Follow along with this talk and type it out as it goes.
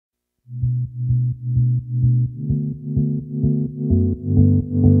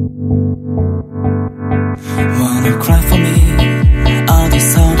Wanna cry for me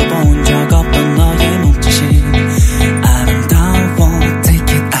어디서도 본 적 없던 너의 몸짓이 아름다워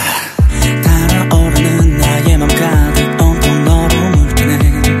take it 달아오르는 나의 맘 가득 온통 너로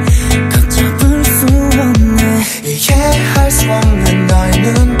물드네 걷잡을 수 없네 이해할 수 없는 너의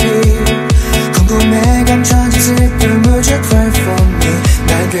눈빛 궁금해 감춰진 슬픔을 쭉 pray for me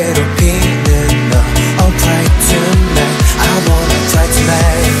날 괴롭히는 너 Oh pray tonight I wanna try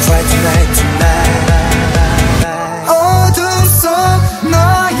tonight try tonight tonight 어둠 속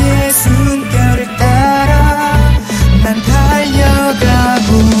너의 숨결을 따라 난 달려가고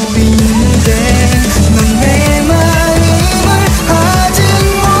있는데 넌 내 마음을 아직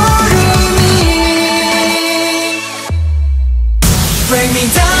모르니 Bring me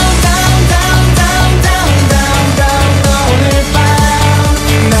down down down down down down down 오늘 밤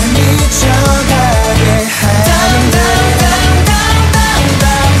날 미쳐가게 하는 down down down down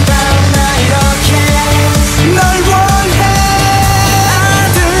down down 나 이렇게 널 원해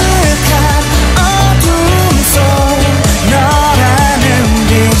아득한 어둠 속 너라는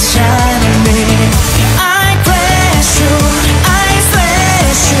빛 shining me I crash you I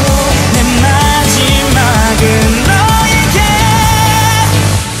flash you 내 마지막은 너에게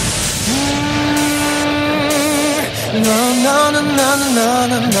No no no no no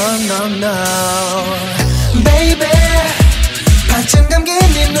no no no no Baby 반쯤 감긴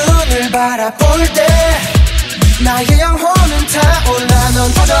네 눈을 바라볼 때 나의 영혼은 타올라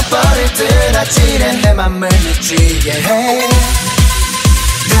넌 터져버릴 듯 아찔해 내 맘을 미치게 해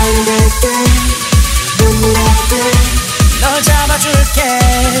달려갈 때 눈물할 때 널 잡아줄게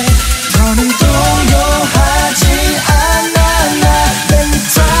더는 동요하지 않아 나 Let me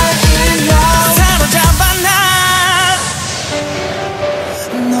try it now 사로잡아 나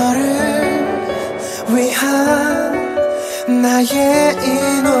너를 위한 나의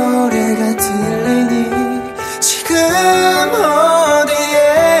이 노래가 들리니 지금